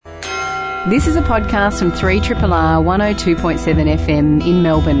This is a podcast from 3RRR 102.7 FM in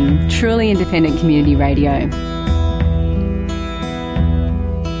Melbourne, truly independent community radio.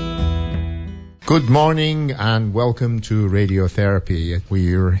 Good morning and welcome to Radiotherapy.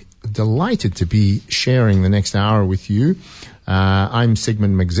 We're delighted to be sharing the next hour with you. I'm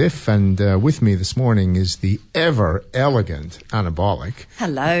Sigmund McZiff, and with me this morning is the ever elegant Annabolic.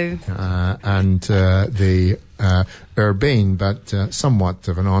 Hello. And the urbane but somewhat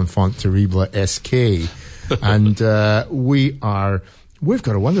of an enfant terrible SK. And we've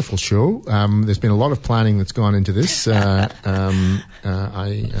got a wonderful show. There's been a lot of planning that's gone into this. I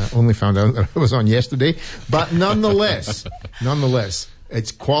only found out that I was on yesterday. But nonetheless,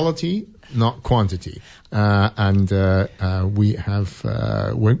 it's quality, not quantity. We're going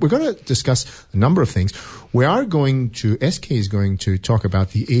to discuss a number of things. SK is going to talk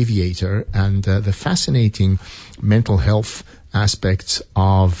about the Aviator and the fascinating mental health aspects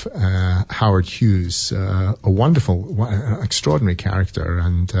of Howard Hughes, a wonderful, extraordinary character,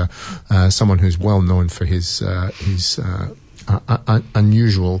 and someone who's well known for his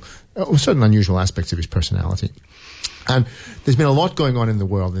unusual, certain unusual aspects of his personality. And there's been a lot going on in the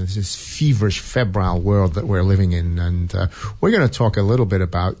world, in this feverish, febrile world that we're living in. And we're going to talk a little bit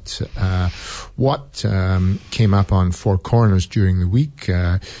about what came up on Four Corners during the week,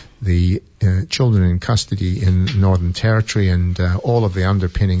 the children in custody in Northern Territory and all of the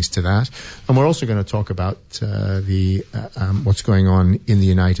underpinnings to that. And we're also going to talk about what's going on in the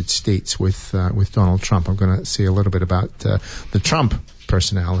United States with Donald Trump. I'm going to say a little bit about the Trump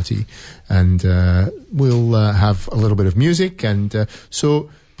personality, and we'll have a little bit of music, and so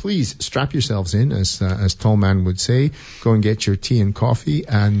please strap yourselves in, as Tall Man would say. Go and get your tea and coffee,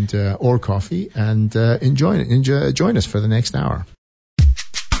 and join us for the next hour.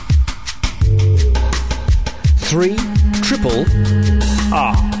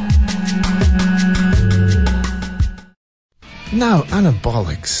 3RRR. Now,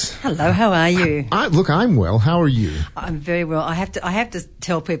 Annabolics. Hello, how are you? I'm well. How are you? I'm very well. I have to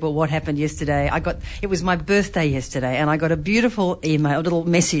tell people what happened yesterday. It was my birthday yesterday, and I got a beautiful email, a little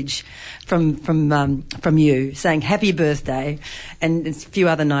message from you saying happy birthday, and a few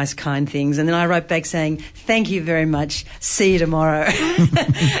other nice, kind things. And then I wrote back saying thank you very much. See you tomorrow.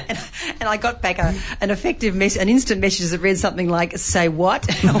 and I got back an effective an instant message that read something like "Say what?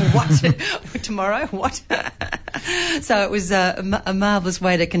 What tomorrow? What?" So it was a marvellous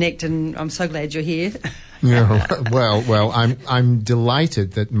way to connect, and I'm so glad you're here. Yeah, well, I'm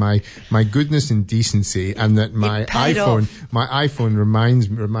delighted that my goodness and decency, and that my iPhone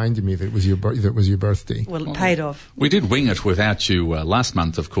reminded me that it was your birthday. Well, it paid off. We did wing it without you last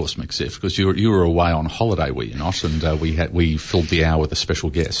month, of course, McZiff, because you were away on holiday, were you not? And we filled the hour with a special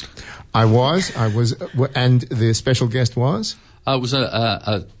guest. I was, and the special guest was. It was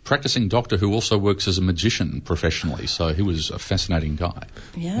a practicing doctor who also works as a magician professionally, so he was a fascinating guy.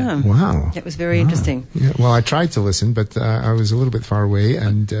 Yeah. Wow. That was very interesting. Yeah. Well, I tried to listen, but I was a little bit far away,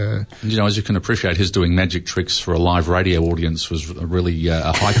 and as you can appreciate, his doing magic tricks for a live radio audience was really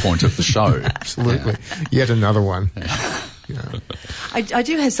a high point of the show. Absolutely. Yeah. Yet another one. Yeah. I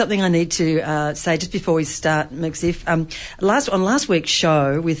do have something I need to say just before we start, McZiff. On last week's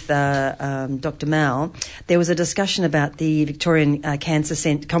show with Dr. Mal, there was a discussion about the Victorian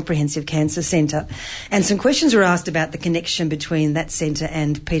Comprehensive Cancer Centre, and some questions were asked about the connection between that centre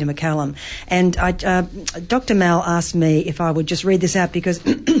and Peter MacCallum. And Dr. Mal asked me if I would just read this out because,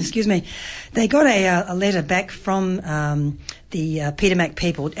 excuse me, they got a letter back from the Peter Mac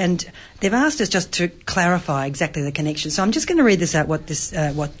people, and they've asked us just to clarify exactly the connection. So I'm just going to read this out, what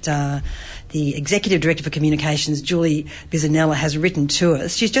the Executive Director for Communications, Julie Bizanella, has written to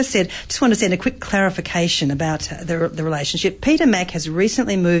us. She's just said, just want to send a quick clarification about the relationship. Peter Mac has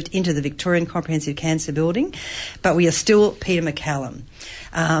recently moved into the Victorian Comprehensive Cancer Building, but we are still Peter MacCallum.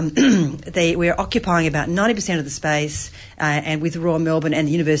 We're occupying about 90% of the space, and with Royal Melbourne and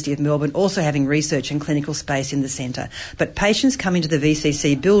the University of Melbourne also having research and clinical space in the centre. But patients coming to the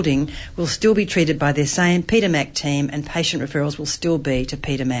VCC building will still be treated by their same Peter Mac team, and patient referrals will still be to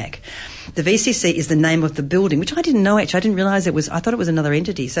Peter Mac. The VCC is the name of the building, which I didn't know actually. I didn't realise it was. I thought it was another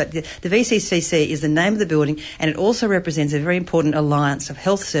entity. So the VCCC is the name of the building, and it also represents a very important alliance of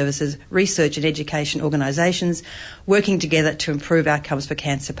health services, research and education organisations working together to improve outcomes for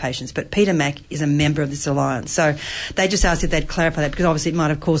cancer patients. But Peter Mac is a member of this alliance. So they just asked if they'd clarify that, because obviously it might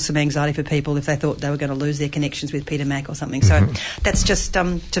have caused some anxiety for people if they thought they were going to lose their connections with Peter Mac or something. So that's just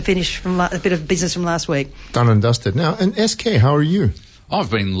to finish from a bit of business from last week. Done and dusted. Now, and SK, how are you? I've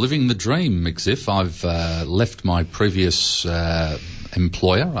been living the dream, McZiff. I've left my previous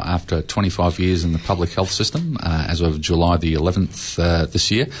employer after 25 years in the public health system. As of July the 11th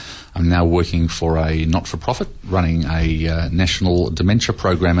this year, I'm now working for a not-for-profit running a national dementia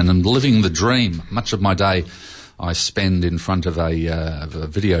program, and I'm living the dream. Much of my day I spend in front of a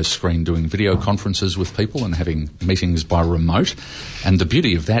video screen doing video conferences with people and having meetings by remote. And the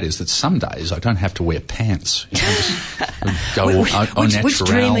beauty of that is that some days I don't have to wear pants. You know, just go au natural. Which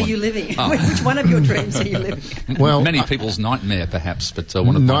dream are you living? Which one of your dreams are you living? Well, many people's nightmare, perhaps, but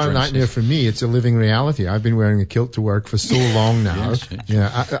one of my not a dreams. nightmare for me. It's a living reality. I've been wearing a kilt to work for so long now. Yes.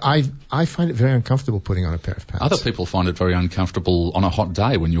 Yeah, I find it very uncomfortable putting on a pair of pants. Other people find it very uncomfortable on a hot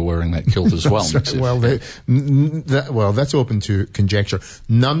day when you're wearing that kilt as well. Well, that's open to conjecture.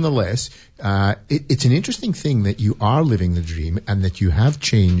 Nonetheless, it's an interesting thing that you are living the dream and that you have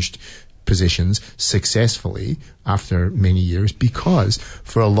changed positions successfully after many years, because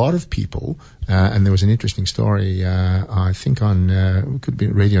for a lot of people, and there was an interesting story, I think on, it could be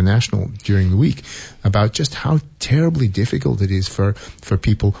Radio National during the week, about just how terribly difficult it is for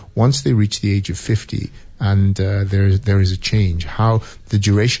people once they reach the age of 50 and there is a change, how the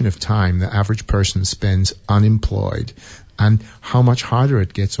duration of time the average person spends unemployed and how much harder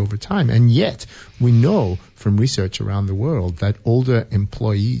it gets over time. And yet, we know from research around the world that older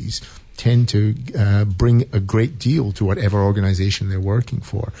employees tend to bring a great deal to whatever organization they're working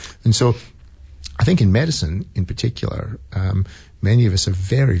for. And so I think in medicine in particular, many of us are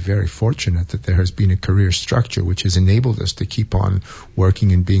very, very fortunate that there has been a career structure which has enabled us to keep on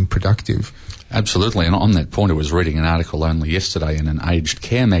working and being productive. Absolutely, and on that point, I was reading an article only yesterday in an aged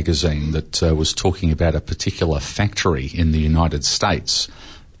care magazine that was talking about a particular factory in the United States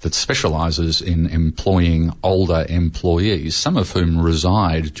that specialises in employing older employees, some of whom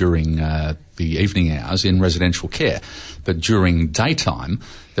reside during the evening hours in residential care. But during daytime,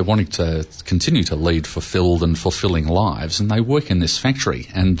 they're wanting to continue to lead fulfilled and fulfilling lives, and they work in this factory.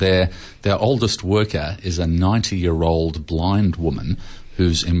 And their oldest worker is a 90-year-old blind woman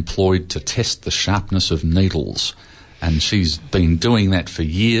who's employed to test the sharpness of needles. And she's been doing that for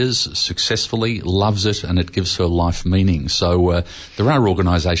years, successfully, loves it, and it gives her life meaning. So there are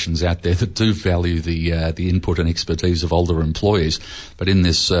organisations out there that do value the input and expertise of older employees. But in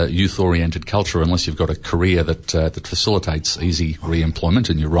this youth-oriented culture, unless you've got a career that facilitates easy re-employment,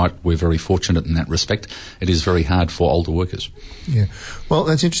 and you're right, we're very fortunate in that respect, it is very hard for older workers. Yeah. Well,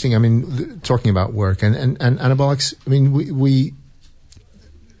 that's interesting. I mean, talking about work and Annabolics, I mean,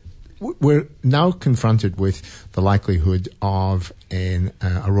 we're now confronted with the likelihood of a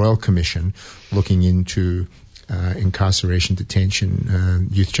royal commission looking into incarceration, detention,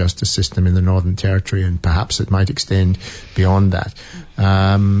 youth justice system in the Northern Territory, and perhaps it might extend beyond that.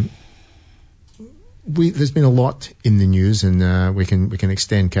 There's been a lot in the news, and we can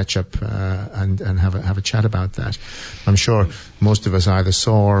extend catch up and have a chat about that. I'm sure most of us either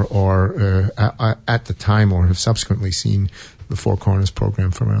saw or at the time or have subsequently seen the Four Corners program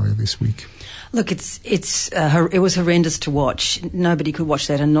from earlier this week. Look, it was horrendous to watch. Nobody could watch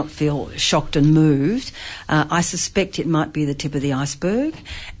that and not feel shocked and moved. I suspect it might be the tip of the iceberg,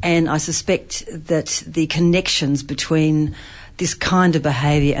 and I suspect that the connections between this kind of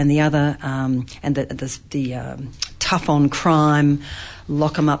behaviour and the other, and the tough on crime,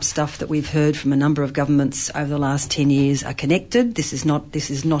 lock 'em up stuff that we've heard from a number of governments over the last 10 years are connected. This is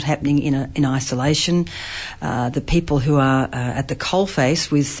not happening in isolation. The people who are at the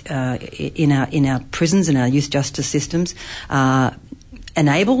coalface with in our prisons and our youth justice systems are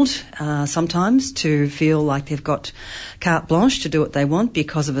enabled sometimes to feel like they've got carte blanche to do what they want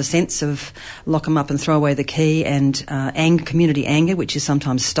because of a sense of lock 'em up and throw away the key and community anger, which is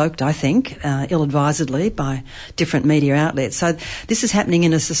sometimes stoked, I think, ill-advisedly by different media outlets. So this is happening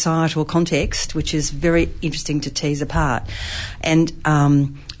in a societal context, which is very interesting to tease apart. And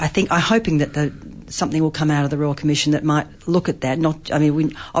I'm hoping that something will come out of the Royal Commission that might look at that.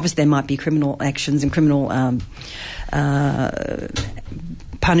 Obviously there might be criminal actions and criminal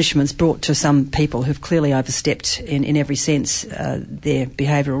punishments brought to some people who've clearly overstepped in every sense their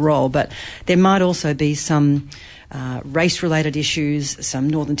behavioural role, but there might also be some race-related issues, some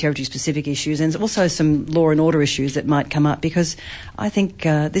Northern Territory-specific issues, and also some law and order issues that might come up, because I think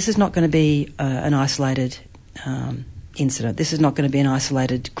this is not going to be an isolated incident. This is not going to be an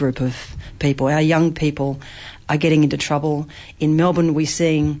isolated group of people. Our young people are getting into trouble. In Melbourne, we're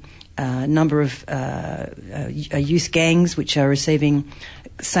seeing a number of youth gangs which are receiving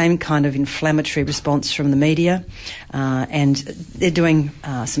same kind of inflammatory response from the media, and they're doing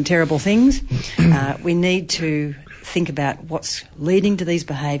some terrible things. We need to think about what's leading to these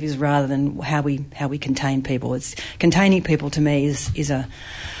behaviours rather than how we contain people. Containing people to me is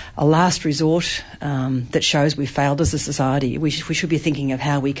a last resort that shows we've failed as a society. We should be thinking of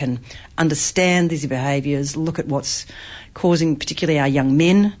how we can understand these behaviours, look at what's causing particularly our young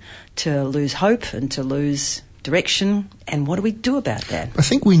men to lose hope and to lose direction, and what do we do about that? I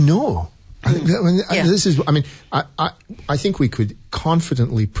think we know. I think I think we could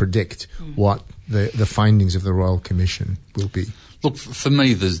confidently predict what the findings of the Royal Commission will be. Look, for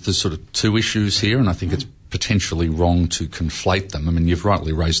me, there's sort of two issues here, and I think it's potentially wrong to conflate them. I mean, you've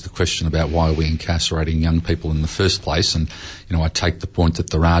rightly raised the question about why are we incarcerating young people in the first place, and, I take the point that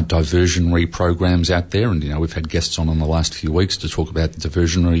there are diversionary programs out there, and, we've had guests on in the last few weeks to talk about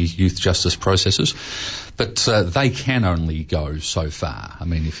diversionary youth justice processes, but they can only go so far. I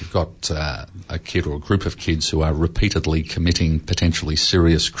mean, if you've got a kid or a group of kids who are repeatedly committing potentially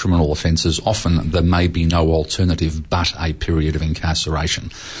serious criminal offences, often there may be no alternative but a period of incarceration.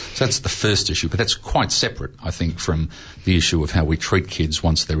 So that's the first issue, but that's quite separate, I think, from the issue of how we treat kids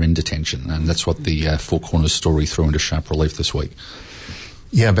once they're in detention, and that's what the Four Corners story threw into sharp relief this week.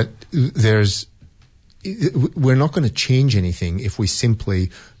 Yeah, but we're not going to change anything if we simply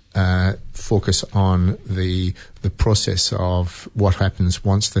focus on the process of what happens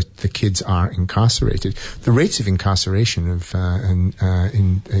once the kids are incarcerated. The rates of incarceration in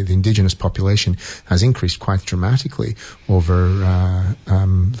the indigenous population has increased quite dramatically over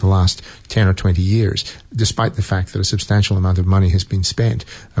the last 10 or 20 years, despite the fact that a substantial amount of money has been spent.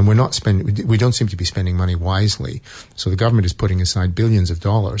 And we don't seem to be spending money wisely. So the government is putting aside billions of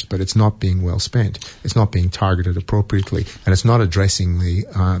dollars, but it's not being well spent. It's not being targeted appropriately, and it's not addressing the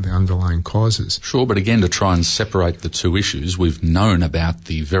underlying causes. Sure, but again, to try and separate the two issues, we've known about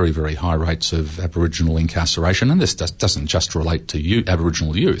the very, very high rates of Aboriginal incarceration, and this doesn't just relate to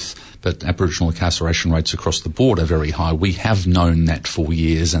Aboriginal youth, but Aboriginal incarceration rates across the board are very high. We have known that for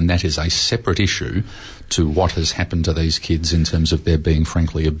years, and that is a separate issue to what has happened to these kids in terms of their being,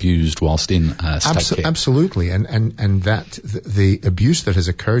 frankly, abused whilst in state care. Absolutely, and that the abuse that has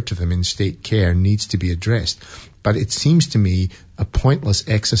occurred to them in state care needs to be addressed. But it seems to me a pointless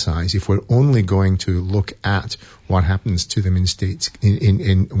exercise if we're only going to look at what happens to them in states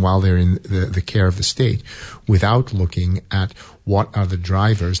while they're in the care of the state, without looking at what are the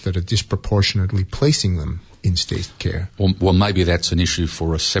drivers that are disproportionately placing them in state care. Well, maybe that's an issue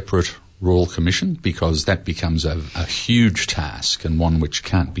for a separate Royal Commission, because that becomes a huge task and one which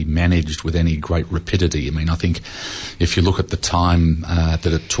can't be managed with any great rapidity. I mean, I think if you look at the time that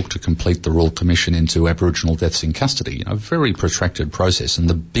it took to complete the Royal Commission into Aboriginal deaths in custody, a very protracted process, and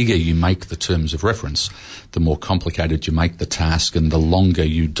the bigger you make the terms of reference, the more complicated you make the task and the longer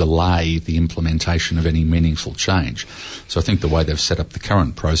you delay the implementation of any meaningful change. So I think the way they've set up the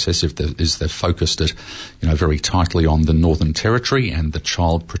current process is they've focused it, very tightly on the Northern Territory and the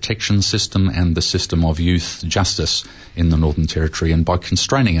child protection system and the system of youth justice in the Northern Territory, and by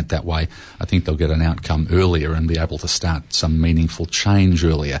constraining it that way, I think they'll get an outcome earlier and be able to start some meaningful change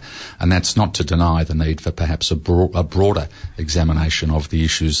earlier. And that's not to deny the need for perhaps a broader examination of the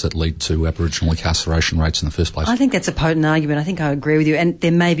issues that lead to Aboriginal incarceration rates in the first place. I think that's a potent argument. I think I agree with you, and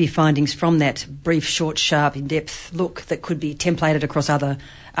there may be findings from that brief, short, sharp, in-depth look that could be templated across other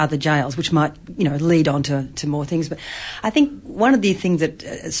jails, which might, lead on to more things. But I think one of the things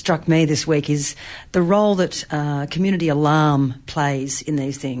that struck me this week is the role that community alarm plays in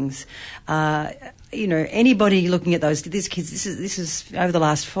these things. Anybody looking at these kids, this is over the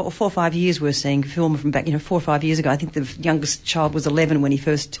last 4 or 5 years we're seeing film from back, 4 or 5 years ago. I think the youngest child was 11 when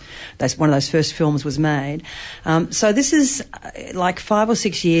one of those first films was made. So this is like 5 or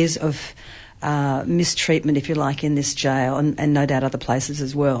 6 years of mistreatment, if you like, in this jail, and no doubt other places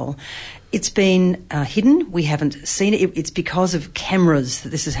as well. It's been hidden. We haven't seen it. It's because of cameras that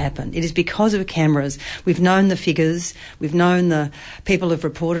this has happened. It is because of cameras. We've known the figures. We've known the people who've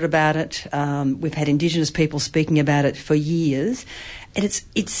reported about it. We've had Indigenous people speaking about it for years. And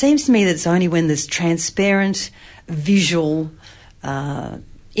it seems to me that it's only when there's transparent, visual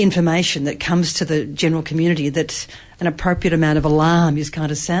information that comes to the general community that an appropriate amount of alarm is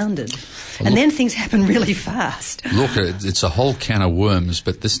kind of sounded. And then things happen really fast. Look, it's a whole can of worms,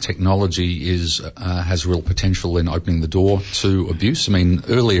 but this technology has real potential in opening the door to abuse. I mean,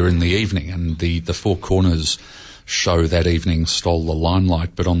 earlier in the evening, and the Four Corners show that evening stole the limelight,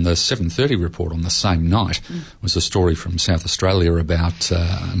 but on the 7:30 report on the same night was a story from South Australia about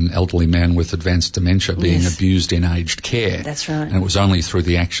an elderly man with advanced dementia being abused in aged care. That's right. And it was only through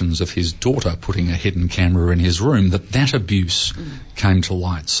the actions of his daughter putting a hidden camera in his room that abuse came to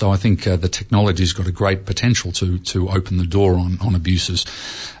light. So I think the technology's got a great potential to open the door on abuses.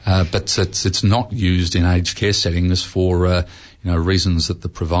 But it's not used in aged care settings for reasons that the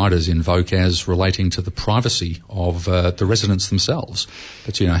providers invoke as relating to the privacy of the residents themselves.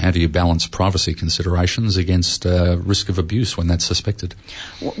 But, how do you balance privacy considerations against risk of abuse when that's suspected?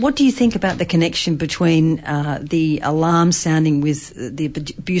 What do you think about the connection between the alarm sounding with the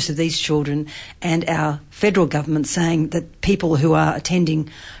abuse of these children and our federal government saying that people who are attending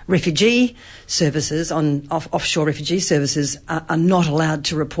refugee services offshore refugee services are not allowed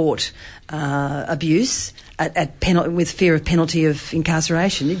to report abuse with fear of penalty of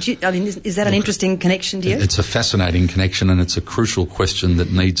incarceration? Is that an interesting connection to you? It's a fascinating connection, and it's a crucial question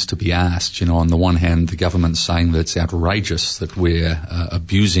that needs to be asked. On the one hand, the government's saying that it's outrageous that we're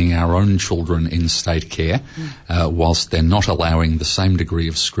abusing our own children in state care, whilst they're not allowing the same degree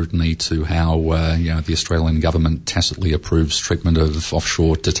of scrutiny to how the Australian government tacitly approves treatment of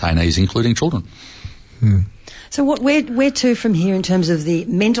offshore detainees, including children. So where to from here in terms of the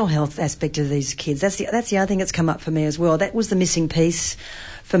mental health aspect of these kids? That's the other thing that's come up for me as well. That was the missing piece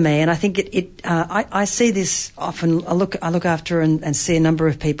for me, and I think I see this often. I look after and see a number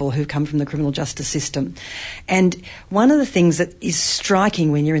of people who come from the criminal justice system, and one of the things that is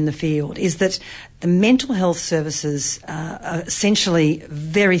striking when you're in the field is that the mental health services are essentially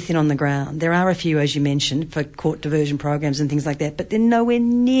very thin on the ground. There are a few, as you mentioned, for court diversion programs and things like that, but they're nowhere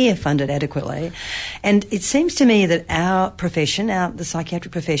near funded adequately. And it seems to me that our profession, the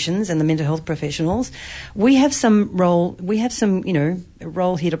psychiatric professions and the mental health professionals, we have some role. We have some, a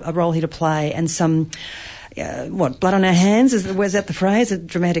role here to play, and some. Blood on our hands? Was that the phrase? A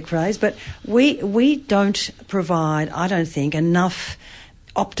dramatic phrase, but we don't provide, I don't think, enough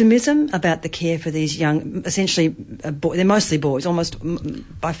optimism about the care for these young, essentially, they're mostly boys, almost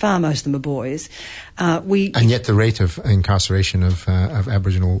by far most of them are boys. And yet the rate of incarceration of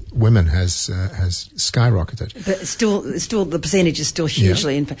Aboriginal women has skyrocketed. But still, the percentage is still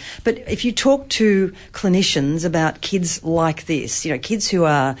hugely. Yeah. But if you talk to clinicians about kids like this, kids who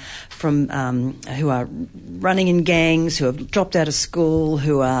are who are running in gangs, who have dropped out of school,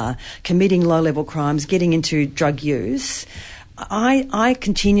 who are committing low-level crimes, getting into drug use, I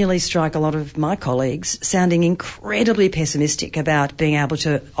continually strike a lot of my colleagues sounding incredibly pessimistic about being able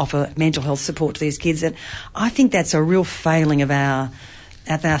to offer mental health support to these kids, and I think that's a real failing of our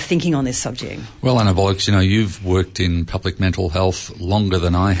thinking on this subject. Well, Annabolics, you've worked in public mental health longer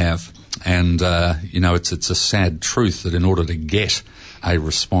than I have, and it's a sad truth that in order to get a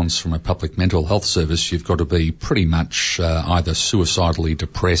response from a public mental health service, you've got to be pretty much either suicidally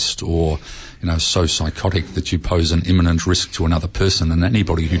depressed or so psychotic that you pose an imminent risk to another person, and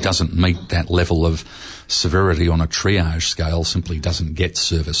anybody who doesn't meet that level of severity on a triage scale simply doesn't get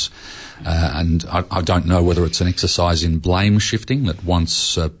service. And I don't know whether it's an exercise in blame shifting, that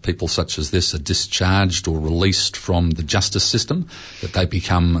once people such as this are discharged or released from the justice system, that they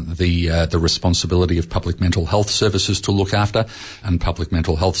become the responsibility of public mental health services to look after, and public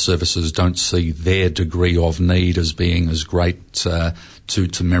mental health services don't see their degree of need as being as great to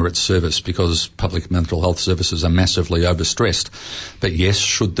merit service, because public mental health services are massively overstressed. But yes,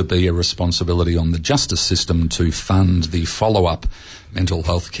 should there be a responsibility on the justice system to fund the follow-up mental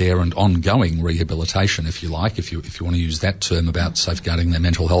health care and ongoing rehabilitation, if you like, if you want to use that term about safeguarding their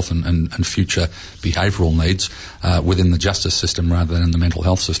mental health and future behavioural needs within the justice system rather than in the mental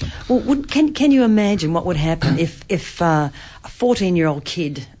health system. Well, can you imagine what would happen if a 14-year-old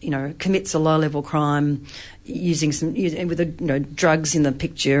kid, commits a low-level crime with drugs in the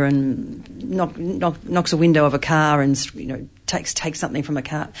picture and knocks a window of a car and takes something from a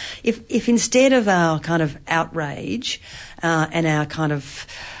car. If instead of our kind of outrage and our kind of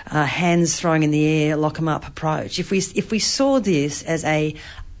hands throwing in the air, lock 'em up approach, if we saw this as a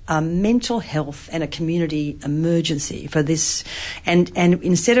mental health and a community emergency for this, and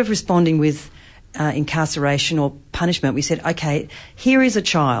instead of responding with incarceration or punishment, we said, okay, here is a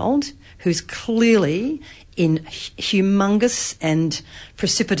child who's clearly in humongous and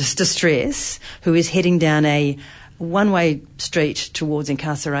precipitous distress, who is heading down a one-way street towards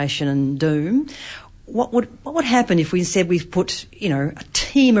incarceration and doom. What would happen if we said we've put, a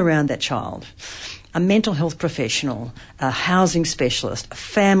team around that child, a mental health professional, a housing specialist, a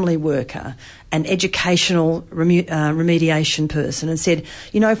family worker, an educational remediation person, and said,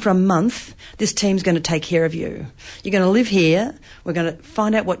 for a month, this team's going to take care of you. You're going to live here. We're going to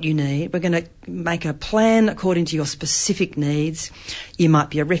find out what you need. We're going to make a plan according to your specific needs. You might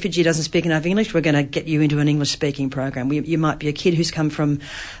be a refugee who doesn't speak enough English. We're going to get you into an English-speaking program. You might be a kid who's come from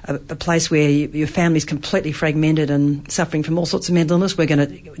a place where your family's completely fragmented and suffering from all sorts of mental illness. We're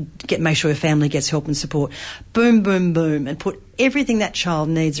going to make sure your family gets help and support. Boom, boom, boom, and put everything that child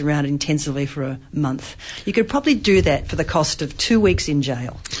needs around it intensively for a month. You could probably do that for the cost of 2 weeks in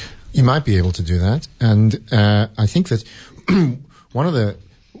jail. You might be able to do that, and I think that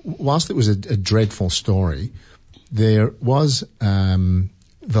whilst it was a dreadful story, there was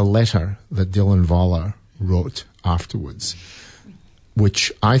the letter that Dylan Voller wrote afterwards,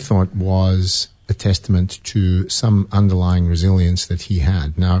 which I thought was a testament to some underlying resilience that he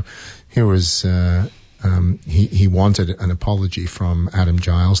had. Now, here was he wanted an apology from Adam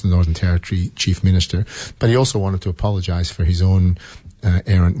Giles, the Northern Territory Chief Minister, but he also wanted to apologise for his own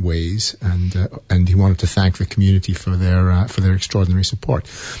errant ways, and he wanted to thank the community for their extraordinary support.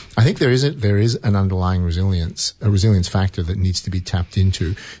 I think there is an underlying resilience factor that needs to be tapped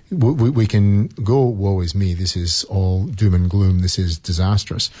into. We can go, woe is me, this is all doom and gloom, this is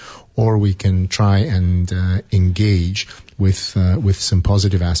disastrous, or we can try and engage with some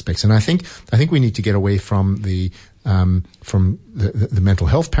positive aspects. And I think we need to get away from the mental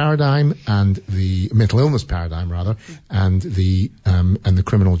health paradigm and the mental illness paradigm rather, and the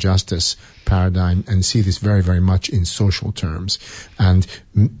criminal justice paradigm, and see this very, very much in social terms, and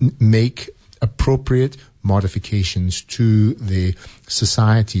make appropriate modifications to the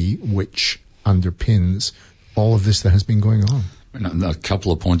society which underpins all of this that has been going on. A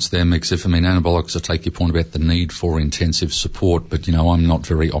couple of points there, McZiff. I mean, Annabolics, I take your point about the need for intensive support, but, I'm not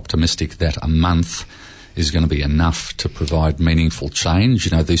very optimistic that a month is going to be enough to provide meaningful change.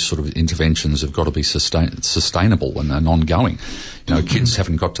 These sort of interventions have got to be sustainable and ongoing. Kids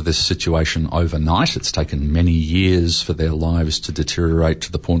haven't got to this situation overnight. It's taken many years for their lives to deteriorate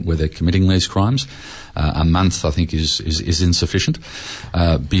to the point where they're committing these crimes. A month, I think, is insufficient.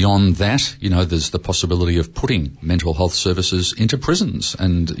 Beyond that, there's the possibility of putting mental health services into prisons.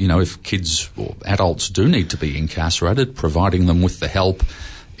 And, if kids or adults do need to be incarcerated, providing them with the help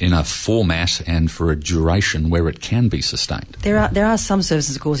in a format and for a duration where it can be sustained. There are some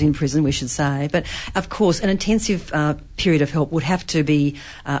services, of course, in prison, we should say, but of course an intensive period of help would have to be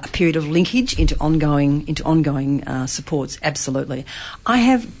a period of linkage into ongoing supports. Absolutely. I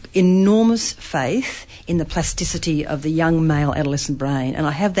have enormous faith in the plasticity of the young male adolescent brain, and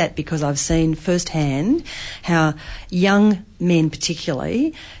I have that because I've seen firsthand how young men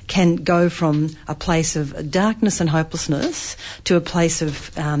particularly can go from a place of darkness and hopelessness to a place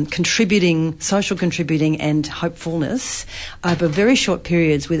of social contributing and hopefulness over very short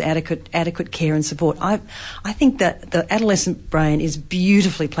periods with adequate care and support. I think that the adolescent brain is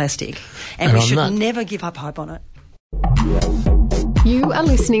beautifully plastic, and we should never give up hope on it. You are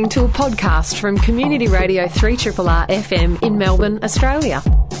listening to a podcast from Community Radio 3RRR FM in Melbourne, Australia.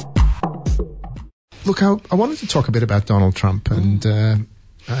 Look, I wanted to talk a bit about Donald Trump, and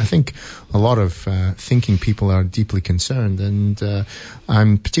I think a lot of thinking people are deeply concerned, and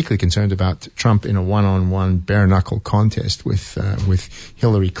I'm particularly concerned about Trump in a one-on-one bare-knuckle contest with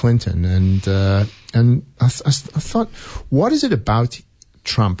Hillary Clinton, and I thought, what is it about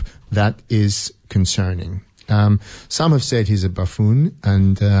Trump that is concerning? Some have said he's a buffoon,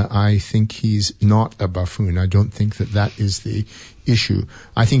 and I think he's not a buffoon. I don't think that is the issue.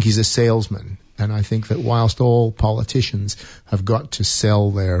 I think he's a salesman. And I think that whilst all politicians have got to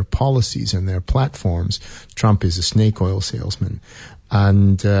sell their policies and their platforms, Trump is a snake oil salesman.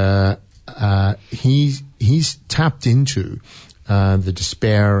 And he's tapped into the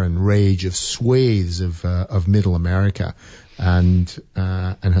despair and rage of swathes of middle America, and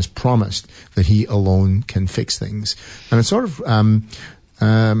has promised that he alone can fix things. And it's sort of I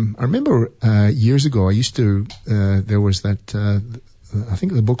remember years ago there was that I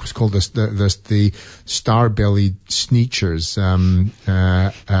think the book was called the Star-Bellied Sneechers,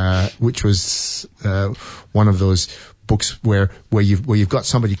 which was one of those books where you've got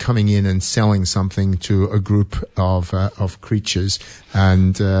somebody coming in and selling something to a group of creatures,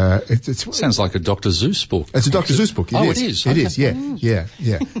 and it sounds like a Dr. Seuss book. It's a Dr. Seuss book. It is. It is. Yeah.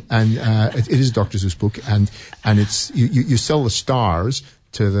 And it is a Dr. Seuss book, and it's you sell the stars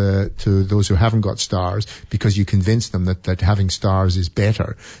to those who haven't got stars, because you convince them that having stars is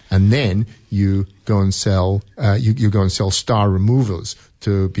better, and then you go and sell star removals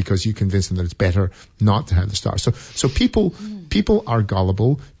because you convince them that it's better not to have the stars. So people are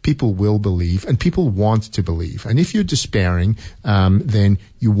gullible, people will believe, and people want to believe. And if you're despairing, then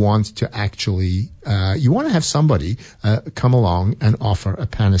you want to actually you want to have somebody come along and offer a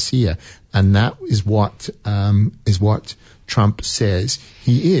panacea, and that is what Trump says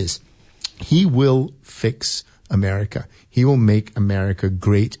he is. He will fix America. He will make America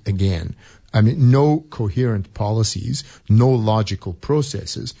great again. I mean, no coherent policies, no logical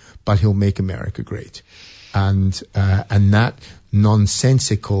processes, but he'll make America great. And that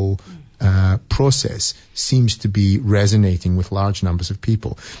nonsensical process seems to be resonating with large numbers of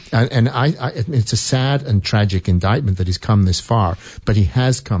people. And it's a sad and tragic indictment that he's come this far, but he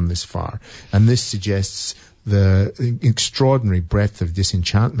has come this far. And this suggests extraordinary breadth of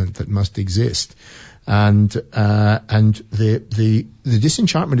disenchantment that must exist. And the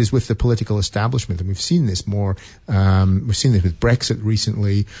disenchantment is with the political establishment, and we've seen this more. We've seen this with Brexit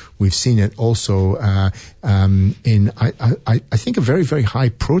recently. We've seen it also in I think a very, very high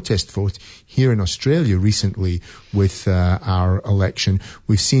protest vote here in Australia recently with our election.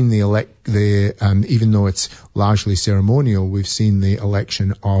 We've seen even though it's largely ceremonial, we've seen the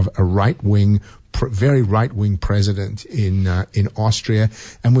election of a very right-wing president in Austria,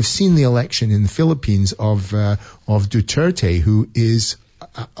 and we've seen the election in the Philippines of Duterte, who is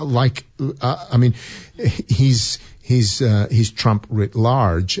he's Trump writ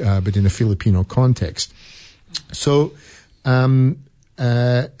large, but in a Filipino context. So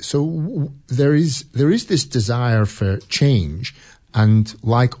there is this desire for change. And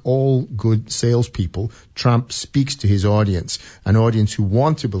like all good salespeople, Trump speaks to his audience, an audience who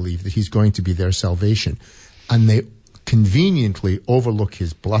want to believe that he's going to be their salvation. And they conveniently overlook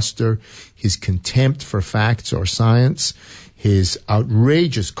his bluster, his contempt for facts or science, his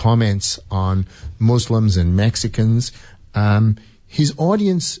outrageous comments on Muslims and Mexicans. His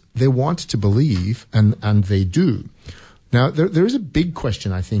audience, they want to believe, and they do. Now, there is a big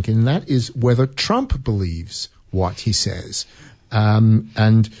question, I think, and that is whether Trump believes what he says.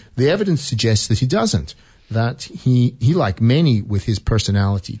 And the evidence suggests that he doesn't, that he like many with his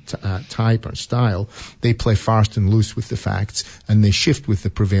personality type or style, they play fast and loose with the facts and they shift with the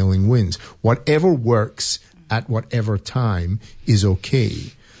prevailing winds. Whatever works at whatever time is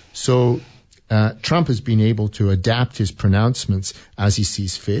okay. So Trump has been able to adapt his pronouncements as he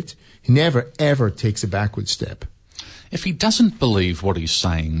sees fit. He never, ever takes a backward step. If he doesn't believe what he's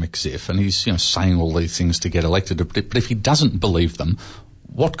saying, McZiff, and he's saying all these things to get elected, but if he doesn't believe them,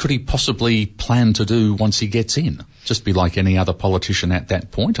 what could he possibly plan to do once he gets in? Just be like any other politician at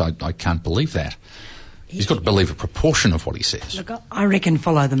that point? I can't believe that. He's got to believe a proportion of what he says. Look, I reckon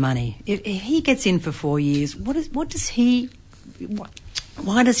follow the money. If he gets in for 4 years, why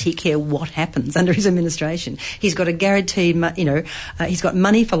does he care what happens under his administration? He's got a guaranteed, he's got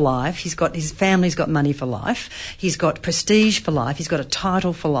money for life. His family's got money for life. He's got prestige for life. He's got a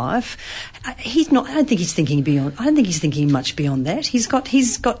title for life. I don't think he's thinking much beyond that. He's got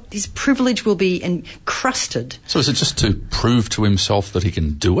his privilege will be encrusted. So is it just to prove to himself that he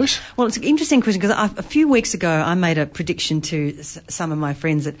can do it? Well, it's an interesting question because a few weeks ago I made a prediction to some of my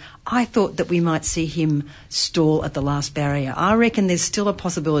friends that I thought that we might see him stall at the last barrier. I reckon there's still a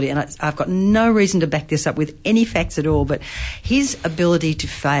possibility, and I've got no reason to back this up with any facts at all, but his ability to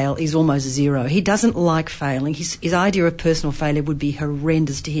fail is almost zero. He doesn't like failing. His idea of personal failure would be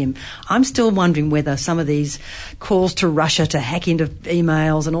horrendous to him. I'm still wondering whether some of these calls to Russia to hack into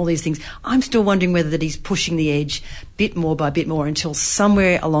emails and all these things, I'm still wondering whether that he's pushing the edge bit more by bit more until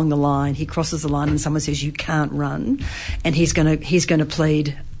somewhere along the line he crosses the line and someone says you can't run, and he's going to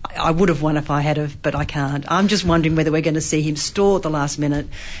plead, I would have won if I had have, but I can't. I'm just wondering whether we're going to see him stall at the last minute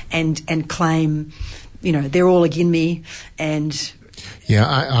and claim, they're all against me and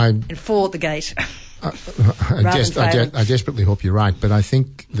fall at the gate. I desperately hope you're right, but I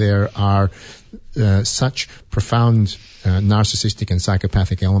think there are such profound narcissistic and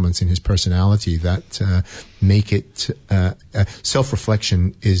psychopathic elements in his personality that make it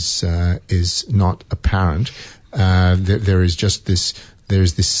self-reflection is not apparent. There is just this.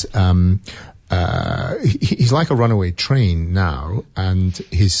 There's this. He's like a runaway train now, and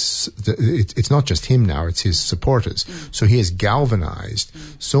it's not just him now; it's his supporters. So he has galvanized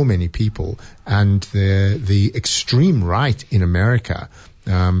so many people, and the extreme right in America.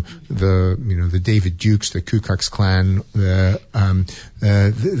 The David Dukes, the Ku Klux Klan,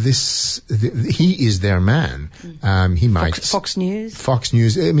 he is their man. He might Fox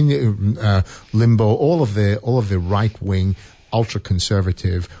News. I mean, Limbo, all of the right wing, ultra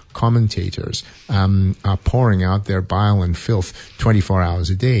conservative commentators are pouring out their bile and filth 24 hours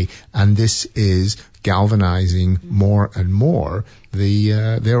a day, and this is galvanizing more and more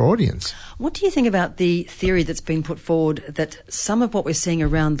their audience. What do you think about the theory that's been put forward that some of what we're seeing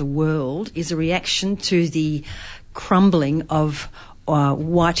around the world is a reaction to the crumbling of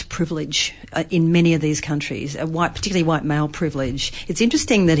white privilege in many of these countries, particularly white male privilege? It's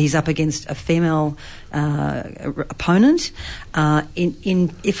interesting that he's up against a female opponent.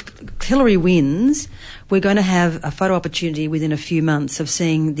 If Hillary wins, we're going to have a photo opportunity within a few months of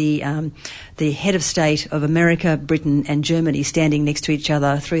seeing the head of state of America, Britain and Germany standing next to each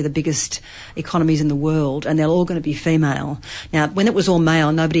other, three of the biggest economies in the world, and they're all going to be female. Now, when it was all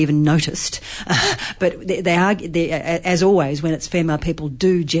male, nobody even noticed. But they are, as always, when it's female people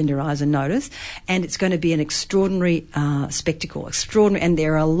do genderize and notice, and it's going to be an extraordinary spectacle, and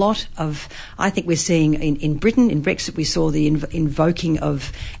there are a lot of, I think we're seeing in Britain, in Brexit, we saw the invoking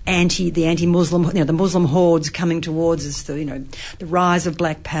of the anti-Muslim, the Muslim hordes coming towards us, the rise of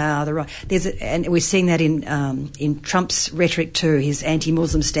black power, and we're seeing that in Trump's rhetoric too, his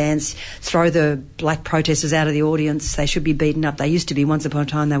anti-Muslim stance, throw the black protesters out of the audience, they should be beaten up. They used to be, once upon a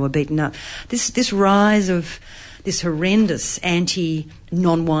time they were beaten up. This rise of this horrendous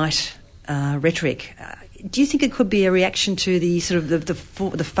anti-non-white rhetoric, do you think it could be a reaction to the sort of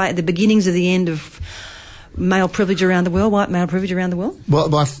the beginnings of the end of male privilege around the world, white male privilege around the world?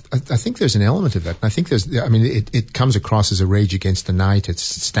 Well, I think there's an element of that. I think it comes across as a rage against the night. It's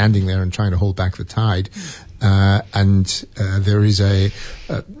standing there and trying to hold back the tide. There is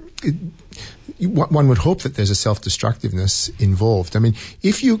one would hope that there's a self-destructiveness involved. I mean,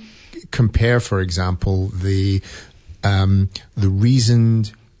 if you compare, for example, the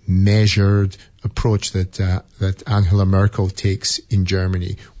reasoned, measured approach that Angela Merkel takes in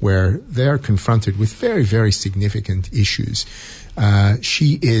Germany, where they're confronted with very, very significant issues.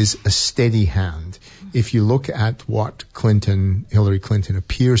 She is a steady hand. If you look at what Hillary Clinton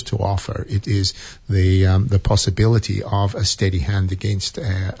appears to offer, it is the possibility of a steady hand against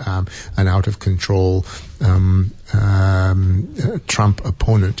an out of control Trump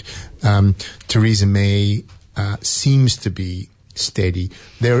opponent. Theresa May seems to be steady.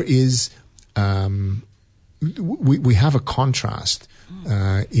 There is we have a contrast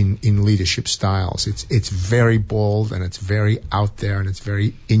in leadership styles. It's very bold and it's very out there and it's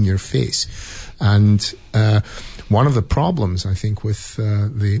very in your face. And one of the problems, I think, with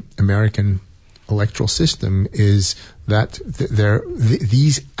the American electoral system is that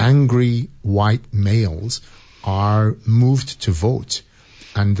these angry white males are moved to vote.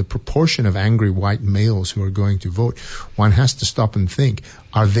 And the proportion of angry white males who are going to vote, one has to stop and think,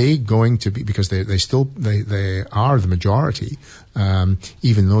 are they going to be, because they are the majority,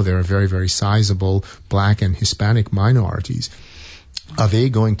 even though they're very, very sizable black and Hispanic minorities, are they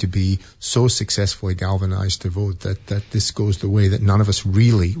going to be so successfully galvanized to vote that this goes the way that none of us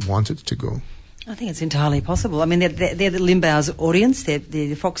really want it to go? I think it's entirely possible. I mean, they're the Limbau's audience, they're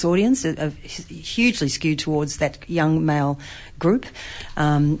the Fox audience, are hugely skewed towards that young male group.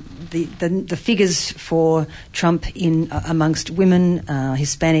 The figures for Trump amongst women,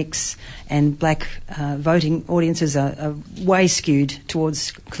 Hispanics, and black voting audiences are way skewed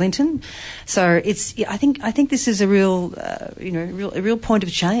towards Clinton. So I think this is a real point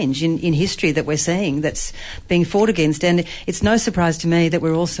of change in history that we're seeing that's being fought against, and it's no surprise to me that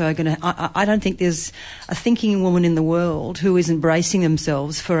we're also going to. I don't think there's a thinking woman in the world who is embracing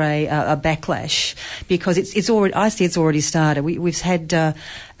themselves for a backlash, because it's already. I see it's already started. We've had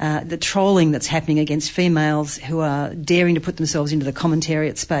the trolling that's happening against females who are daring to put themselves into the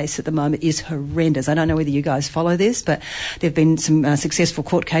commentariat space at the moment is horrendous. I don't know whether you guys follow this, but there have been some successful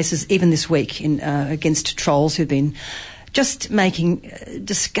court cases even this week against trolls who've been just making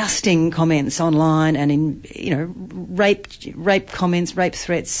disgusting comments online and in rape comments, rape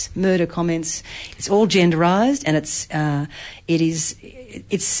threats, murder comments. It's all genderized, and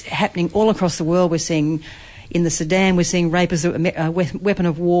it's happening all across the world. We're seeing in the Sudan, we're seeing rape as a weapon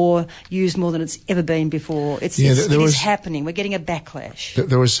of war used more than it's ever been before. It is happening. We're getting a backlash.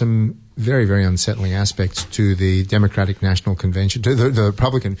 There was some very, very unsettling aspects to the Democratic National Convention, to the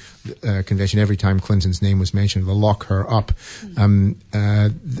Republican convention. Every time Clinton's name was mentioned, they'll lock her up.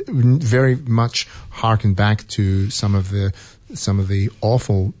 Very much harken back to some of the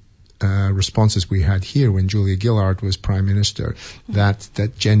awful responses we had here when Julia Gillard was Prime Minister, that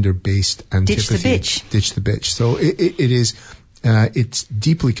gender-based antipathy. Ditch the bitch. So it is, it's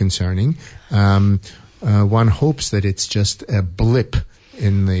deeply concerning. One hopes that it's just a blip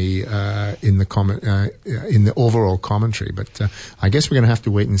in the overall commentary, but I guess we're going to have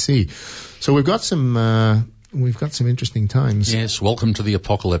to wait and see. So we've got some interesting times. Yes, welcome to the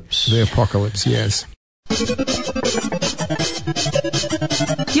apocalypse. The apocalypse, yes.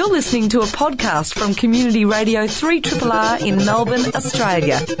 You're listening to a podcast from Community Radio 3RRR in Melbourne,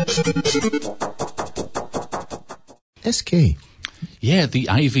 Australia. SK. Yeah, The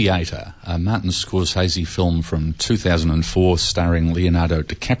Aviator, a Martin Scorsese film from 2004 starring Leonardo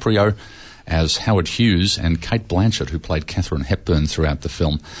DiCaprio as Howard Hughes and Cate Blanchett, who played Katharine Hepburn throughout the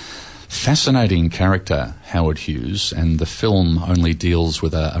film. Fascinating character, Howard Hughes, and the film only deals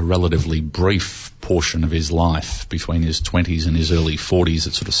with a relatively brief portion of his life between his 20s and his early 40s.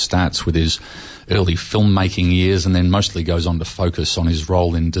 It sort of starts with his early filmmaking years and then mostly goes on to focus on his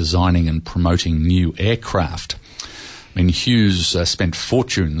role in designing and promoting new aircraft. I mean, Hughes spent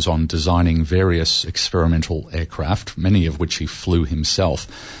fortunes on designing various experimental aircraft, many of which he flew himself,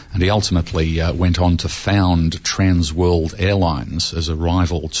 and he ultimately went on to found Trans World Airlines as a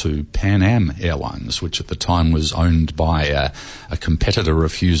rival to Pan Am Airlines, which at the time was owned by a competitor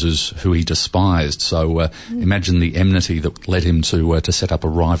of Hughes's who he despised. So imagine the enmity that led him to set up a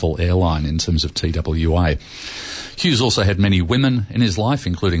rival airline in terms of TWA. Hughes also had many women in his life,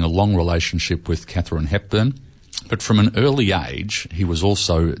 including a long relationship with Katharine Hepburn. But from an early age, he was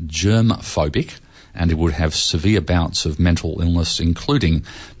also germ-phobic, and he would have severe bouts of mental illness, including,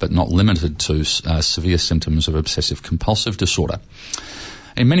 but not limited to, severe symptoms of obsessive-compulsive disorder.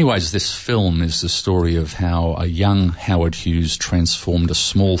 In many ways, this film is the story of how a young Howard Hughes transformed a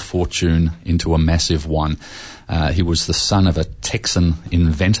small fortune into a massive one. He was the son of a Texan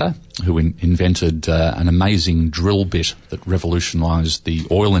inventor who invented an amazing drill bit that revolutionised the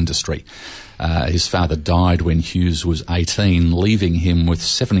oil industry. His father died when Hughes was 18, leaving him with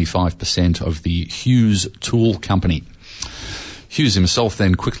 75% of the Hughes Tool Company. Hughes himself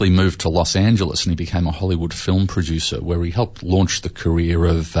then quickly moved to Los Angeles and he became a Hollywood film producer where he helped launch the career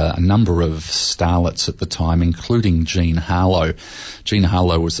of a number of starlets at the time, including Jean Harlow. Jean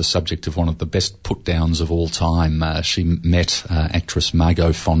Harlow was the subject of one of the best put-downs of all time. She met actress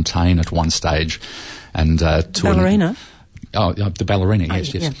Margot Fonteyn at one stage. And ballerina? The ballerina,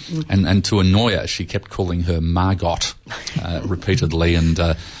 yes. Yeah. And to annoy her, she kept calling her Margot repeatedly, and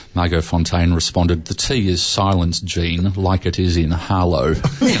Margot Fonteyn responded, "The T is silent, Jean, like it is in Harlow."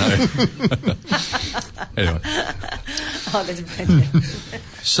 Anyway. Oh, that's fantastic.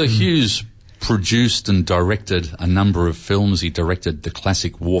 So Hughes produced and directed a number of films. He directed the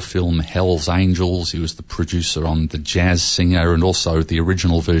classic war film Hell's Angels. He was the producer on The Jazz Singer and also the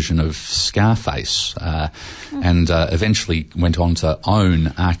original version of Scarface, and eventually went on to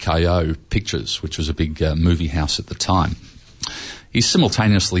own RKO Pictures, which was a big movie house at the time. He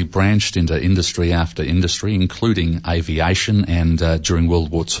simultaneously branched into industry after industry, including aviation and, during World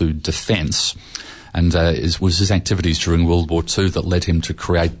War II, defence. And it was his activities during World War II that led him to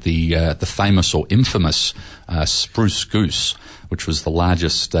create the famous or infamous Spruce Goose, which was the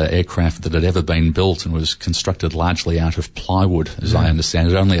largest aircraft that had ever been built and was constructed largely out of plywood, as I understand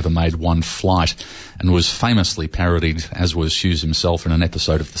it. It only ever made one flight and was famously parodied, as was Hughes himself, in an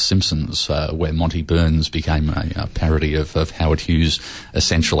episode of The Simpsons where Monty Burns became a parody of Howard Hughes,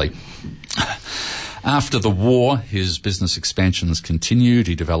 essentially. After the war, his business expansions continued.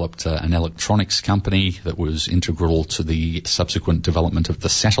 He developed an electronics company that was integral to the subsequent development of the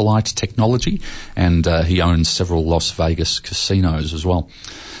satellite technology, and he owned several Las Vegas casinos as well.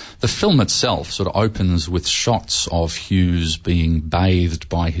 The film itself sort of opens with shots of Hughes being bathed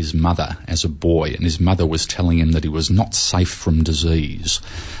by his mother as a boy, and his mother was telling him that he was not safe from disease,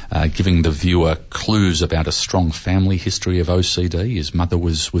 giving the viewer clues about a strong family history of OCD. His mother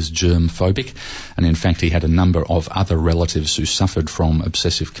was germ-phobic, and in fact he had a number of other relatives who suffered from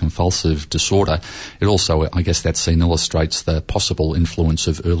obsessive-compulsive disorder. It also, I guess that scene illustrates the possible influence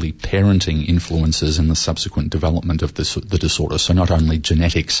of early parenting influences in the subsequent development of the disorder. So not only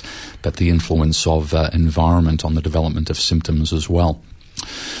genetics, but the influence of environment on the development of symptoms as well.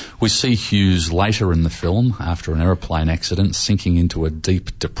 We see Hughes later in the film, after an aeroplane accident, sinking into a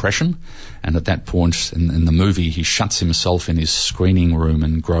deep depression, and at that point in the movie he shuts himself in his screening room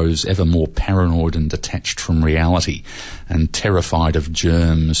and grows ever more paranoid and detached from reality. And terrified of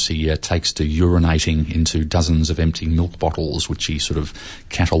germs, he takes to urinating into dozens of empty milk bottles, which he sort of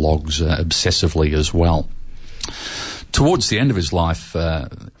catalogues obsessively as well. Towards the end of his life,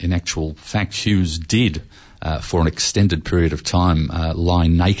 in actual fact, Hughes did, for an extended period of time, lie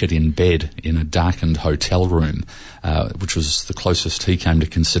naked in bed in a darkened hotel room, which was the closest he came to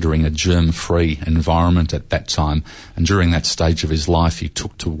considering a germ-free environment at that time. And during that stage of his life, he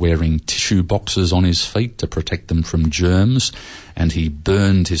took to wearing tissue boxes on his feet to protect them from germs, and he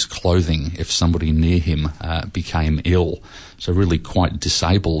burned his clothing if somebody near him became ill. So really quite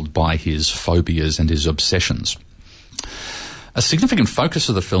disabled by his phobias and his obsessions. A significant focus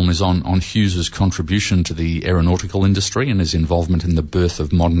of the film is on Hughes's contribution to the aeronautical industry and his involvement in the birth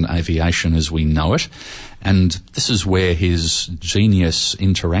of modern aviation as we know it. And this is where his genius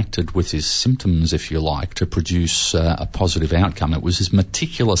interacted with his symptoms, if you like, to produce a positive outcome. It was his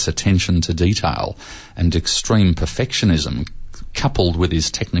meticulous attention to detail and extreme perfectionism, coupled with his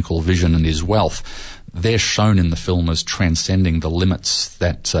technical vision and his wealth. They're shown in the film as transcending the limits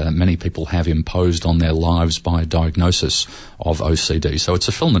that many people have imposed on their lives by a diagnosis of OCD. So it's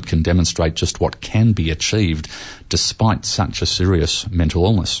a film that can demonstrate just what can be achieved despite such a serious mental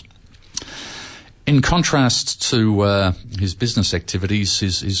illness. In contrast to his business activities,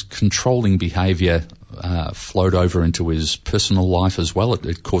 his controlling behaviour flowed over into his personal life as well.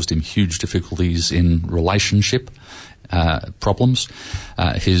 It caused him huge difficulties in relationship problems.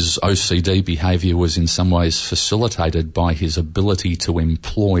 His OCD behaviour was in some ways facilitated by his ability to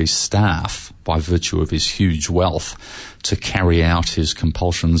employ staff by virtue of his huge wealth to carry out his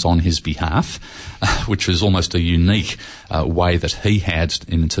compulsions on his behalf, which is almost a unique way that he had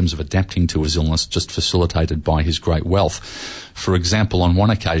in terms of adapting to his illness, just facilitated by his great wealth. For example, on one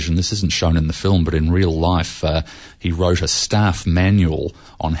occasion, this isn't shown in the film, but in real life, he wrote a staff manual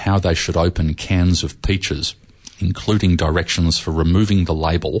on how they should open cans of peaches, including directions for removing the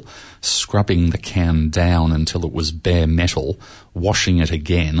label, scrubbing the can down until it was bare metal, washing it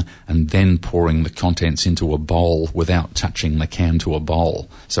again, and then pouring the contents into a bowl without touching the can to a bowl.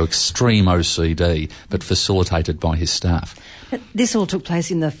 So extreme OCD, but facilitated by his staff. But this all took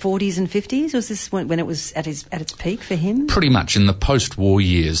place in the 40s and 50s? Was this when it was at its peak for him? Pretty much. In the post-war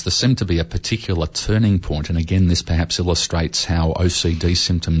years, there seemed to be a particular turning point, and again, this perhaps illustrates how OCD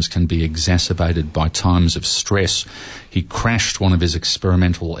symptoms can be exacerbated by times of stress. He crashed one of his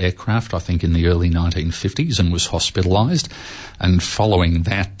experimental aircraft, I think in the early 1950s, and was hospitalised. And following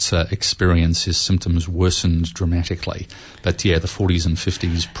that experience, his symptoms worsened dramatically. But yeah, the 40s and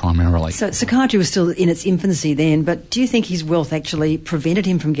 50s primarily. So psychiatry was still in its infancy then, but do you think his wealth actually prevented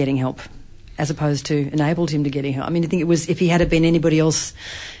him from getting help as opposed to enabled him to getting help? I mean, I think it was, if he had been anywhere else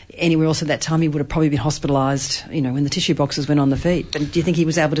at that time, he would have probably been hospitalised, when the tissue boxes went on the feet. But do you think he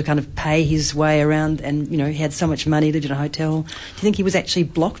was able to kind of pay his way around and, he had so much money, lived in a hotel? Do you think he was actually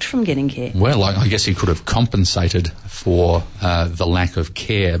blocked from getting care? Well, I guess he could have compensated for the lack of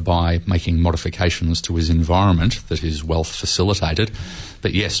care by making modifications to his environment that his wealth facilitated.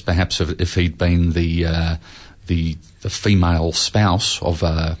 But yes, perhaps if he'd been the female spouse of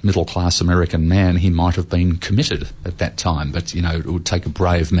a middle-class American man, he might have been committed at that time. But, it would take a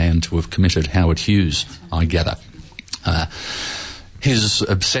brave man to have committed Howard Hughes, I gather. His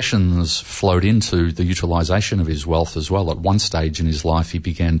obsessions flowed into the utilisation of his wealth as well. At one stage in his life, he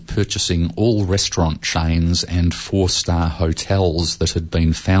began purchasing all restaurant chains and 4-star hotels that had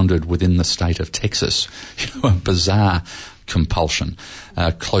been founded within the state of Texas. A bizarre compulsion.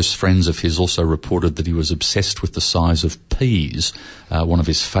 Close friends of his also reported that he was obsessed with the size of peas, one of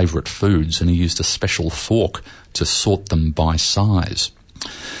his favourite foods, and he used a special fork to sort them by size.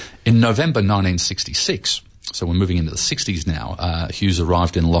 In November 1966, so we're moving into the 60s now, Hughes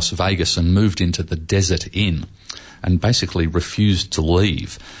arrived in Las Vegas and moved into the Desert Inn and basically refused to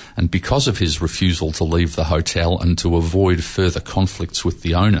leave. And because of his refusal to leave the hotel and to avoid further conflicts with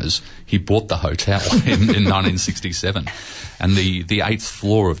the owners, he bought the hotel in 1967. And the 8th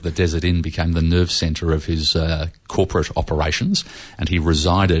floor of the Desert Inn became the nerve centre of his corporate operations, and he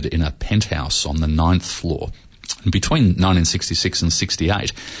resided in a penthouse on the 9th floor. And between 1966 and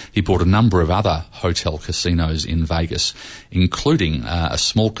 68, he bought a number of other hotel casinos in Vegas, including a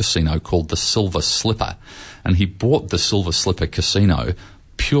small casino called the Silver Slipper. And he bought the Silver Slipper casino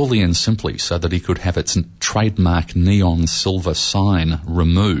purely and simply so that he could have its trademark neon silver sign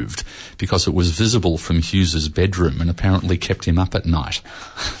removed, because it was visible from Hughes's bedroom and apparently kept him up at night.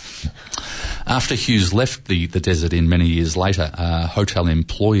 After Hughes left the Desert Inn many years later, hotel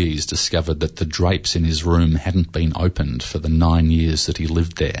employees discovered that the drapes in his room hadn't been opened for the 9 years that he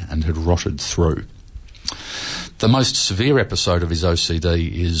lived there and had rotted through. The most severe episode of his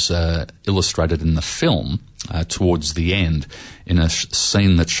OCD is illustrated in the film towards the end, in a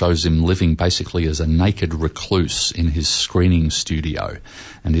scene that shows him living basically as a naked recluse in his screening studio.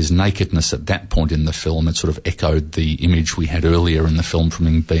 And his nakedness at that point in the film, it sort of echoed the image we had earlier in the film from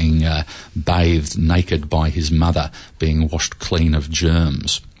him being bathed naked by his mother, being washed clean of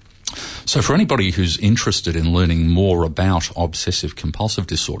germs. So for anybody who's interested in learning more about obsessive-compulsive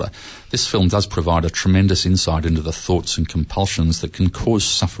disorder, this film does provide a tremendous insight into the thoughts and compulsions that can cause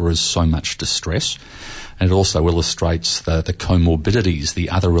sufferers so much distress. And it also illustrates the comorbidities,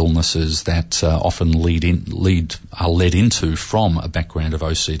 the other illnesses that often are led into from a background of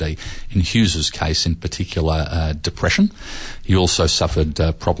OCD. In Hughes's case, in particular, depression. He also suffered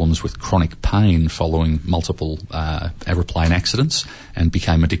problems with chronic pain following multiple aeroplane accidents and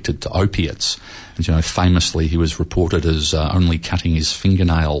became addicted to opiates. And, famously he was reported as only cutting his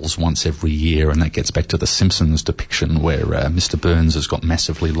fingernails once every year, and that gets back to the Simpsons depiction where Mr. Burns has got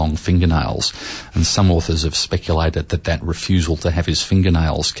massively long fingernails. And some authors have speculated that refusal to have his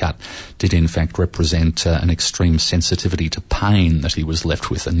fingernails cut did in fact represent an extreme sensitivity to pain that he was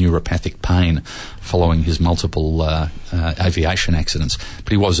left with, a neuropathic pain following his multiple aviation accidents.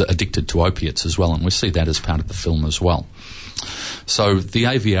 But he was addicted to opiates as well, and we see that as part of the film as well. So the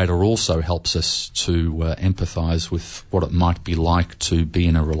Aviator also helps us to empathise with what it might be like to be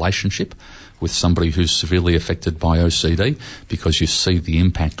in a relationship with somebody who's severely affected by OCD, because you see the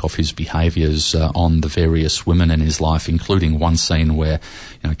impact of his behaviours on the various women in his life, including one scene where,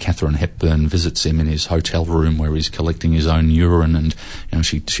 Katharine Hepburn visits him in his hotel room where he's collecting his own urine, and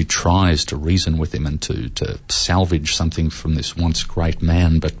she tries to reason with him and to salvage something from this once great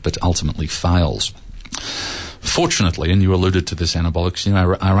man, but ultimately fails. Fortunately, and you alluded to this, Annabolics,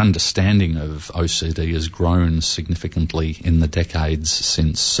 our understanding of OCD has grown significantly in the decades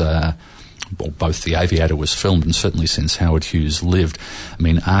since both The Aviator was filmed and certainly since Howard Hughes lived. I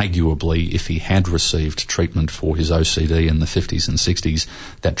mean, arguably, if he had received treatment for his OCD in the 50s and 60s,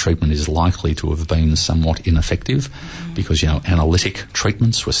 that treatment is likely to have been somewhat ineffective because, analytic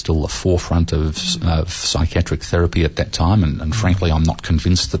treatments were still the forefront of psychiatric therapy at that time, and frankly, I'm not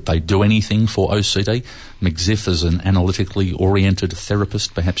convinced that they do anything for OCD. McZiff, as an analytically oriented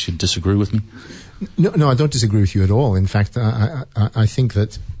therapist, perhaps you'd disagree with me? No, I don't disagree with you at all. In fact, I think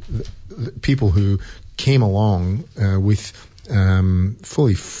that people who came along with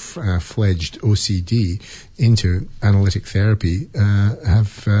fully fledged OCD into analytic therapy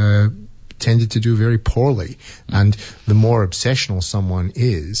have tended to do very poorly. And the more obsessional someone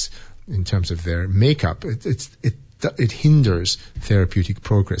is in terms of their makeup, it hinders therapeutic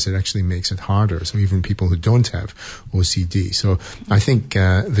progress. It actually makes it harder. So even people who don't have OCD. So I think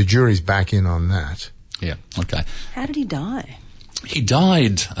the jury's back in on that. Yeah, okay. How did he die? He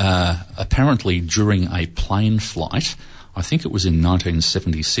died apparently during a plane flight. I think it was in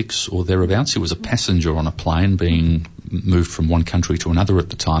 1976 or thereabouts. He was a passenger on a plane being moved from one country to another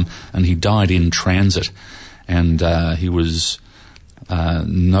at the time, and he died in transit. And he was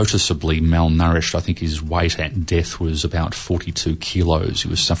noticeably malnourished. I think his weight at death was about 42 kilos. He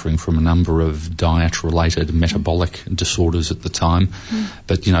was suffering from a number of diet-related metabolic disorders at the time,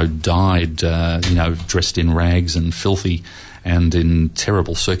 but, died, dressed in rags and filthy and in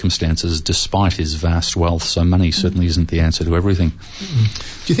terrible circumstances despite his vast wealth. So money certainly isn't the answer to everything.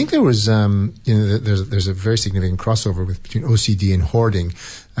 Do you think there was, there's a very significant crossover between OCD and hoarding?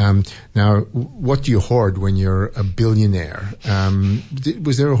 Now, what do you hoard when you're a billionaire?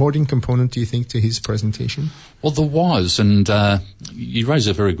 Was there a hoarding component, do you think, to his presentation? Well, there was, and you raise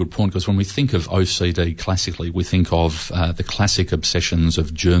a very good point, because when we think of OCD classically, we think of the classic obsessions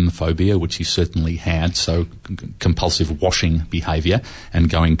of germ phobia, which he certainly had, so compulsive washing behaviour and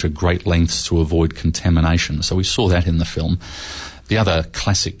going to great lengths to avoid contamination. So we saw that in the film. The other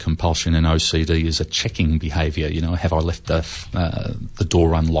classic compulsion in OCD is a checking behaviour. Have I left the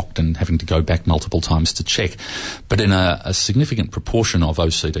door unlocked and having to go back multiple times to check? But in a significant proportion of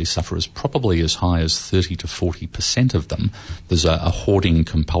OCD sufferers, probably as high as 30 to 40% of them, there's a hoarding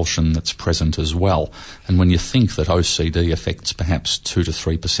compulsion that's present as well. And when you think that OCD affects perhaps 2 to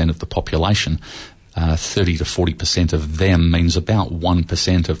 3% of the population, 30 to 40% of them means about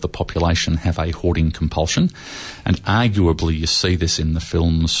 1% of the population have a hoarding compulsion. And arguably you see this in the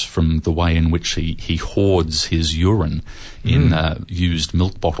films from the way in which he hoards his urine in used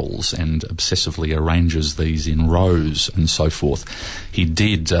milk bottles and obsessively arranges these in rows and so forth. He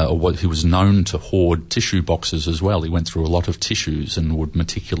was known to hoard tissue boxes as well. He went through a lot of tissues and would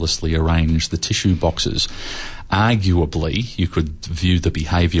meticulously arrange the tissue boxes. Arguably, you could view the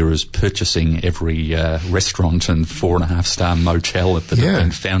behaviour as purchasing every restaurant and 4.5-star motel that have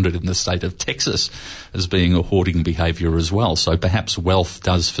been founded in the state of Texas as being a hoarding behaviour as well. So perhaps wealth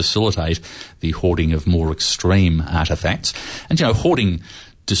does facilitate the hoarding of more extreme artefacts. And, hoarding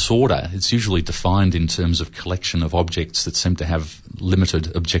disorder, it's usually defined in terms of collection of objects that seem to have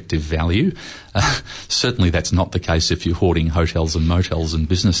limited objective value. Certainly that's not the case if you're hoarding hotels and motels and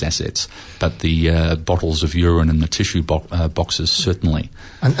business assets, but the bottles of urine and the tissue boxes certainly.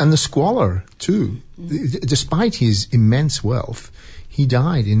 And the squalor too. Despite his immense wealth, he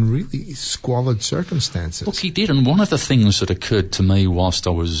died in really squalid circumstances. Look, he did, and one of the things that occurred to me whilst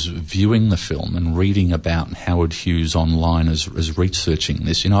I was viewing the film and reading about Howard Hughes online as researching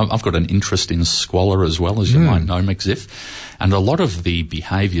this, I've got an interest in squalor as well, as you might know, McZiff, and a lot of the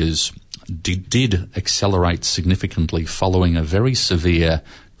behaviours did accelerate significantly following a very severe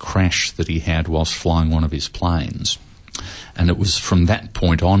crash that he had whilst flying one of his planes. And it was from that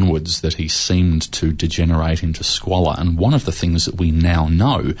point onwards that he seemed to degenerate into squalor. And one of the things that we now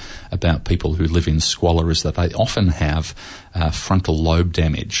know about people who live in squalor is that they often have frontal lobe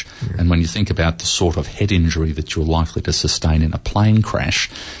damage. And when you think about the sort of head injury that you're likely to sustain in a plane crash,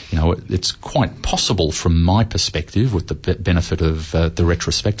 it's quite possible from my perspective, with the benefit of the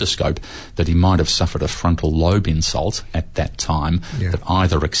retrospectoscope, that he might have suffered a frontal lobe insult at that time that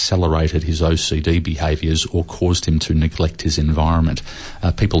either accelerated his OCD behaviours or caused him to neglect his environment.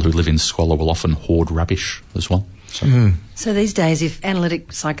 People who live in squalor will often hoard rubbish as well. So these days, if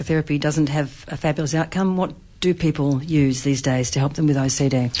analytic psychotherapy doesn't have a fabulous outcome, what do people use these days to help them with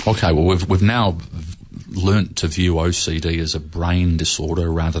OCD? Okay, well, we've now learnt to view OCD as a brain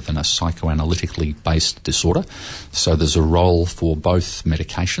disorder rather than a psychoanalytically based disorder. So there's a role for both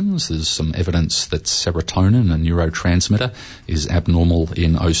medications. There's some evidence that serotonin, a neurotransmitter, is abnormal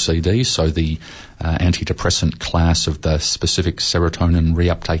in OCD. So the antidepressant class of the specific serotonin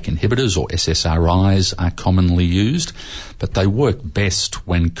reuptake inhibitors, or SSRIs, are commonly used, but they work best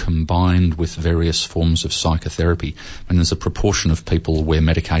when combined with various forms of psychotherapy. And there's a proportion of people where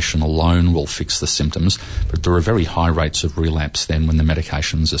medication alone will fix the symptoms, but there are very high rates of relapse then when the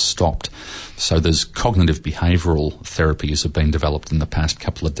medications are stopped. So there's cognitive behavioural therapies have been developed in the past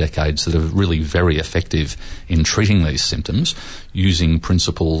couple of decades that are really very effective in treating these symptoms, using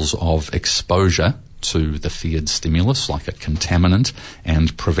principles of exposure to the feared stimulus, like a contaminant,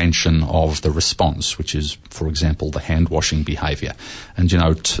 and prevention of the response, which is, for example, the hand-washing behaviour. And,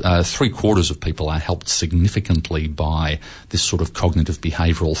 3/4 of people are helped significantly by this sort of cognitive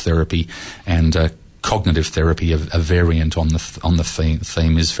behavioural therapy, and cognitive therapy, a variant on the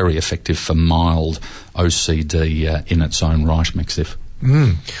theme, is very effective for mild OCD in its own right, McZiff.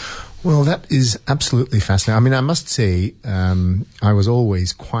 Well, that is absolutely fascinating. I mean, I must say, I was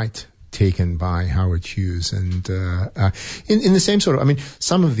always quite taken by Howard Hughes, and in the same sort of, I mean,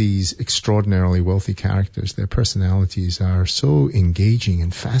 some of these extraordinarily wealthy characters, their personalities are so engaging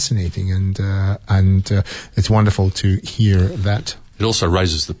and fascinating, and it's wonderful to hear that. It also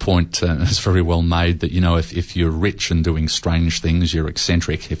raises the point, it's very well made, that, if you're rich and doing strange things, you're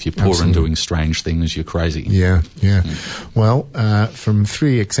eccentric. If you're poor and doing strange things, you're crazy. Yeah. Well, from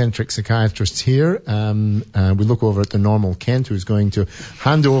 3 eccentric psychiatrists here, we look over at the normal Kent, who's going to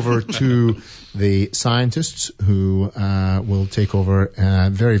hand over to the scientists who will take over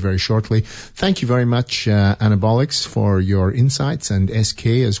very, very shortly. Thank you very much, Annabolics, for your insights, and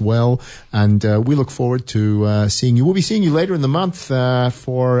SK as well. And we look forward to seeing you. We'll be seeing you later in the month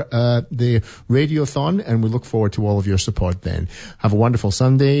for the Radiothon, and we look forward to all of your support then. Have a wonderful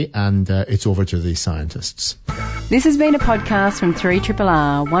Sunday, and it's over to the scientists. This has been a podcast from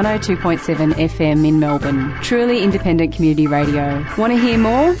 3RRR 102.7 FM in Melbourne. Truly independent community radio. Want to hear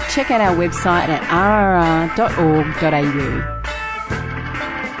more? Check out our website at rrr.org.au.